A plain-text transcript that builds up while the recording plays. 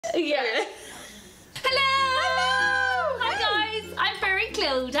Yeah. Hello! Hi guys, I'm Fairy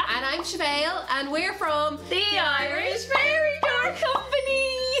Clodagh. And I'm Siobhéal, and we're from the Irish Fairy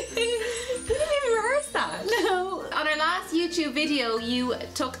Company. Didn't even rehearse that. No. On our last YouTube video, you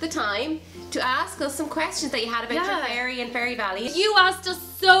took the time to ask us some questions that you had about your fairy and Fairy Valley. You asked us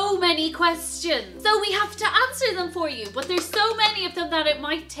so many questions, so we have to answer them for you, but there's so many of them that it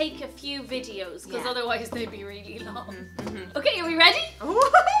might take a few videos, because otherwise they'd be really long. Okay, are we ready?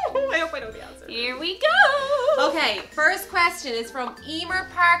 I hope I know the answer. Here we go. Okay, first question is from Emer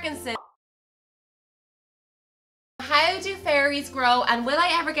Parkinson. How do fairies grow, and will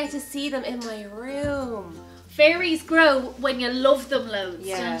I ever get to see them in my room? Fairies grow when you love them loads.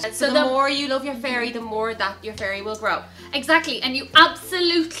 Yeah. So the more you love your fairy, the more that your fairy will grow. Exactly, and you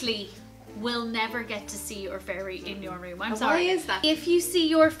absolutely will never get to see your fairy in your room. I'm sorry. Why is that? If you see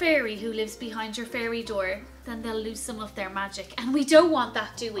your fairy who lives behind your fairy door, then they'll lose some of their magic, and we don't want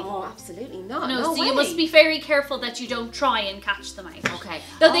that, do we? Oh, absolutely not. No, so way. you must be very careful that you don't try and catch them out. Okay.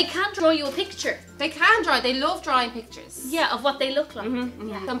 Though they can draw you a picture. They can draw. They love drawing pictures. Yeah, of what they look like.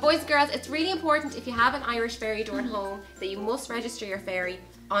 Yeah. So boys and girls, it's really important if you have an Irish fairy door at home that you must register your fairy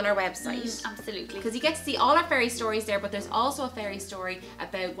on our website. Absolutely. Because you get to see all our fairy stories there, but there's also a fairy story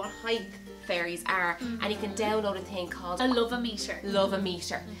about what height fairies are, and you can download a thing called a Love-O-Meter.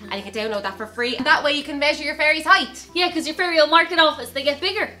 Love-O-Meter, and you can download that for free, and that way you can measure your fairy's height. Yeah, because your fairy will mark it off as they get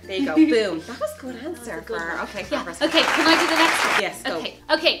bigger. There you go. Boom. That was a good answer. Okay, yeah. Okay, can I do the next one? Yes, go.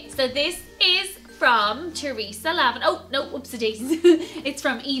 Okay, so this is from Teresa Lavin. Oh, no, whoopsie-daisy. It's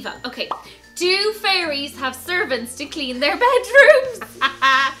from Eva. Okay. Do fairies have servants to clean their bedrooms? No!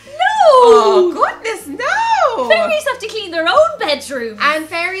 Oh, goodness, no! Fairies have to clean their own bedrooms. And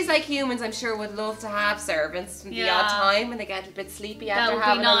fairies, like humans, I'm sure would love to have servants the odd time when they get a bit sleepy after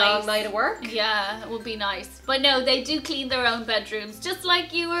having a long night of work. Yeah, it would be nice. But no, they do clean their own bedrooms, just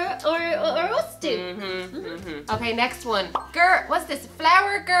like you or us do. Okay, next one. What's this?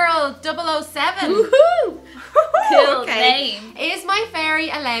 Flower Girl 007. Woohoo! Cool name. Is my fairy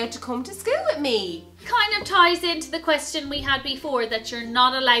allowed to come to school with me? Kind of ties into the question we had before that you're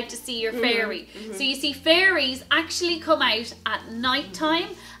not allowed to see your fairy. So you see, fairies actually come out at night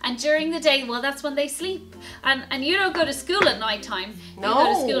time, and during the day, well, that's when they sleep. And you don't go to school at night time. You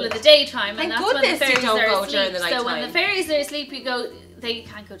go to school in the daytime, and that's when the fairies are asleep. So when the fairies are asleep, they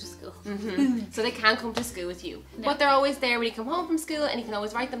can't go to school. So they can't come to school with you. No. But they're always there when you come home from school, and you can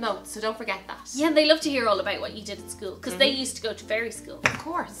always write them notes, so don't forget that. Yeah, and they love to hear all about what you did at school, because they used to go to fairy school. Of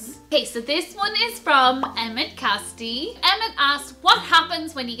course. Okay, so this one is from Emmett Casti. Emmett asked, what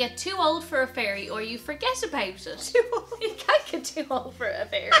happens when you get too old for a fairy or you forget about it? Too old? You can't get too old for a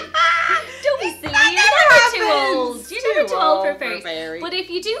fairy. Don't be silly, you're never too old. You're never too old for a fairy. But if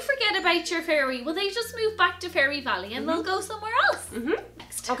you do forget about your fairy, well, they just move back to Fairy Valley and they'll go somewhere else.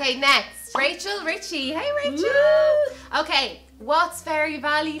 Next. Okay, next. Rachel Ritchie. Hey, Rachel. Okay, what's Fairy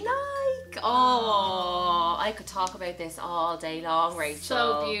Valley like? Oh, I could talk about this all day long, Rachel.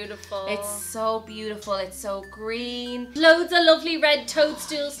 So beautiful. It's so beautiful. It's so green. Loads of lovely red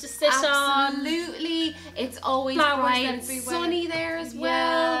toadstools to sit on. Absolutely. It's always flowers bright and everywhere. Sunny there as well.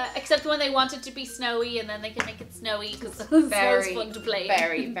 Yeah, except when they want it to be snowy, and then they can make it snowy because it's fun to play.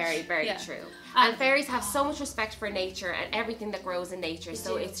 Very, very, very true. And fairies have so much respect for nature and everything that grows in nature,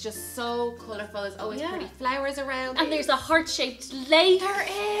 so it's just so colourful. There's always pretty flowers around. And there's a heart-shaped lake. There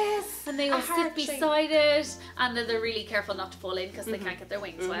is. And they all sit beside it, and then they're really careful not to fall in because they can't get their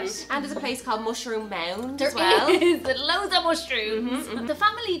wings wet. And there's a place called Mushroom Mound there as well. is, with loads of mushrooms. The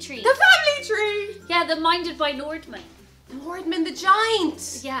family tree. The family tree! Yeah, the minded by Nordman. Nordman the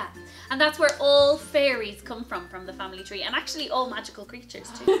Giant! Yeah. And that's where all fairies come from the family tree, and actually all magical creatures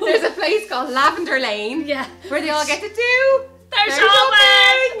too. There's a place called Lavender Lane, where they all get to do their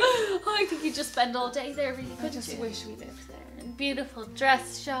shopping. Oh, I think you just spend all day there, really. I just wish we lived there. And beautiful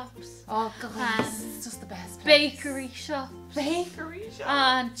dress shops. Oh God, it's just the best place. Bakery shops. Bakery shops.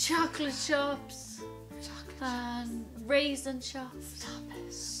 And chocolate shops. And raisin shops. Stop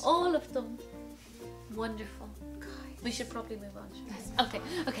it. All of them. Wonderful. We should probably move on. Okay.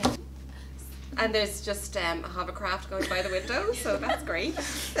 And there's just a hovercraft going by the window, so that's great.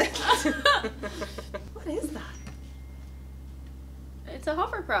 What is that? It's a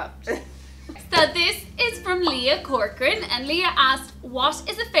hovercraft. So this is from Leah Corcoran, and Leah asked, what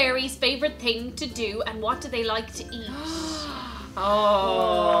is a fairy's favourite thing to do and what do they like to eat?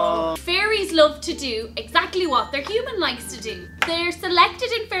 Oh. Fairies love to do exactly what their human likes to do. They're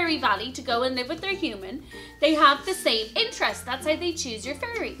selected in Fairy Valley to go and live with their human. They have the same interests. That's how they choose your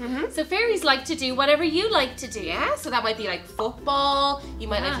fairy. So fairies like to do whatever you like to do. Yeah, so that might be like football, you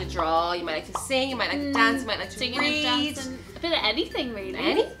might like to draw, you might like to sing, you might like to dance, you might like to Singing read. and dancing. A bit of anything really.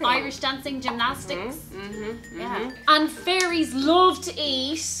 Anything. Irish dancing, gymnastics. Yeah. And fairies love to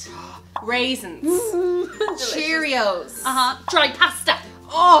eat Raisins, Cheerios, dry pasta.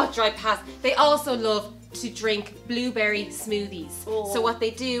 oh, dry pasta. They also love to drink blueberry smoothies. So what do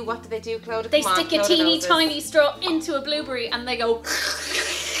they do, Clodagh? They Come on, stick a Clodagh teeny knows this. tiny straw into a blueberry and they go.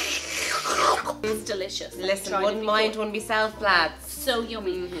 It's delicious. Listen, wouldn't mind one myself, lads. So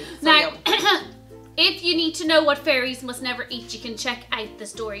yummy. So Now, yum. if you need to know what fairies must never eat, you can check out the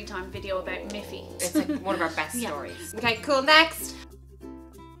story time video about Miffy. It's like one of our best stories. Okay, cool. Next.